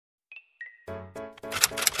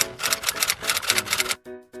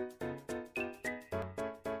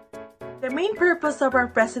main purpose of our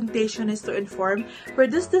presentation is to inform,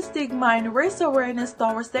 reduce the stigma, and raise awareness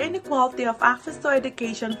towards the inequality of access to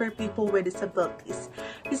education for people with disabilities.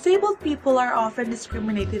 Disabled people are often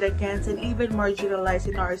discriminated against and even marginalized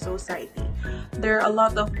in our society. There are a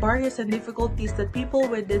lot of barriers and difficulties that people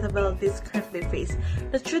with disabilities currently face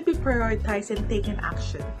that should be prioritized and taken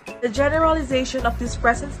action. The generalization of this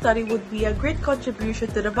present study would be a great contribution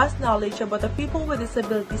to the vast knowledge about the people with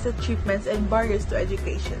disabilities' achievements and barriers to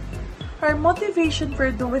education. Our motivation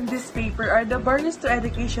for doing this paper are the barriers to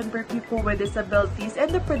education for people with disabilities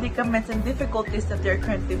and the predicaments and difficulties that they are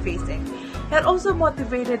currently facing. It also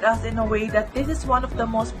motivated us in a way that this is one of the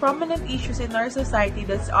most prominent issues in our society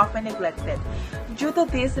that's often neglected. Due to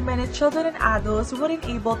this, many children and adults weren't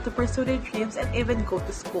able to pursue their dreams and even go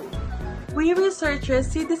to school. We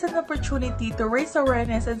researchers see this as an opportunity to raise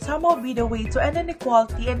awareness and somehow be the way to end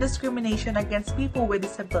inequality and discrimination against people with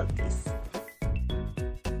disabilities.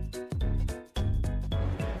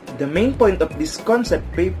 The main point of this concept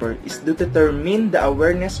paper is to determine the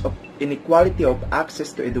awareness of inequality of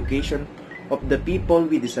access to education of the people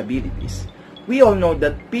with disabilities. We all know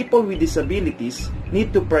that people with disabilities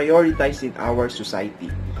need to prioritize in our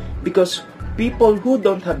society because people who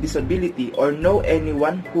don't have disability or know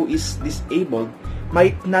anyone who is disabled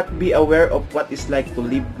might not be aware of what it's like to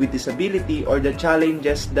live with disability or the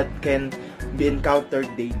challenges that can be encountered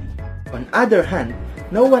daily. On the other hand,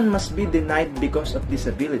 no one must be denied because of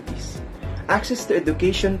disabilities. Access to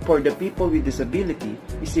education for the people with disability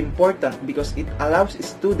is important because it allows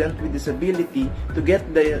students with disability to get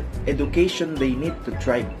the education they need to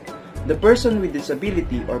thrive. The person with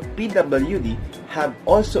disability or PWD have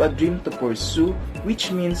also a dream to pursue,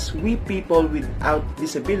 which means we people without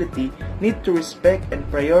disability need to respect and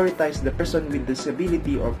prioritize the person with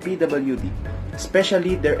disability or PWD,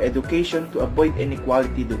 especially their education to avoid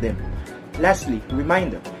inequality to them. Lastly,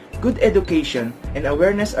 reminder, good education and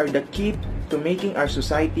awareness are the key to making our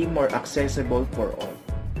society more accessible for all.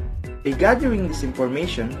 By gathering this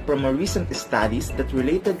information from our recent studies that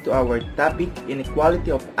related to our topic, inequality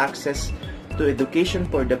of access to education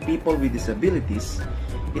for the people with disabilities,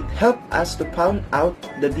 it helped us to find out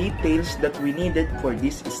the details that we needed for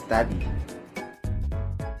this study.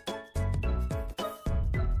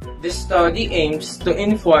 The study aims to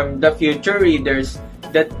inform the future readers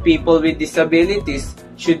that people with disabilities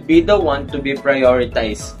should be the one to be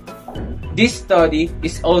prioritized. This study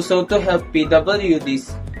is also to help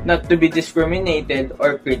PWDs not to be discriminated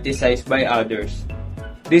or criticized by others.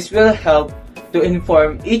 This will help to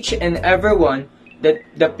inform each and everyone that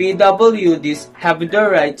the PWDs have the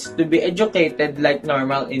rights to be educated like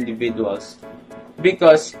normal individuals.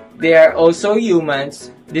 Because they are also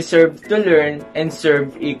humans, deserve to learn and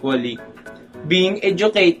serve equally. Being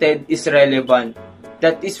educated is relevant.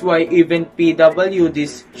 That is why even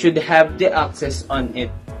PWDs should have the access on it,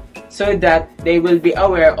 so that they will be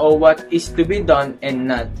aware of what is to be done and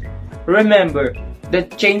not. Remember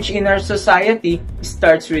that change in our society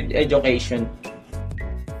starts with education.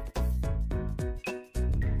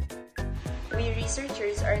 We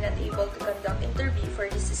researchers are not able to conduct interview for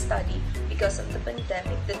this study because of the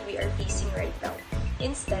pandemic that we are facing right now.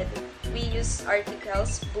 Instead, we use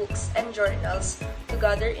articles, books, and journals to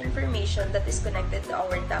gather information that is connected to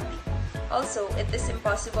our topic. Also, it is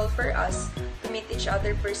impossible for us to meet each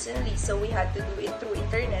other personally, so we had to do it through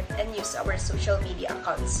internet and use our social media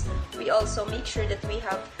accounts. We also make sure that we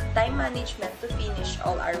have time management to finish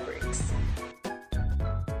all our works.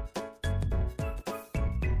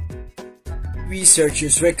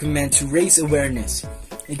 Researchers recommend to raise awareness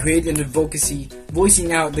and create an advocacy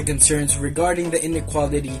voicing out the concerns regarding the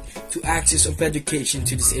inequality to access of education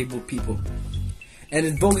to disabled people. An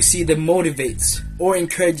advocacy that motivates or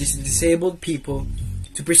encourages disabled people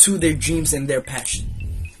to pursue their dreams and their passion,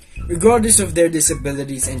 regardless of their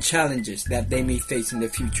disabilities and challenges that they may face in the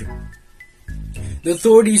future. The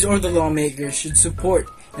authorities or the lawmakers should support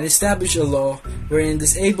and establish a law wherein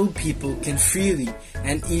disabled people can freely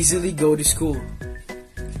and easily go to school,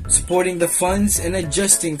 supporting the funds and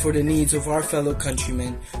adjusting for the needs of our fellow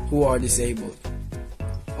countrymen who are disabled.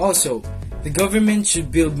 Also, the government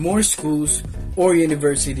should build more schools or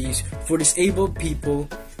universities for disabled people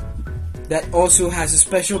that also has a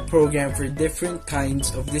special program for different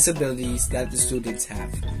kinds of disabilities that the students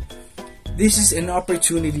have. This is an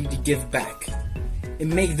opportunity to give back and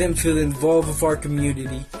make them feel involved with our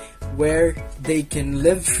community where they can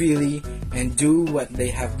live freely and do what they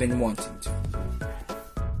have been wanting to.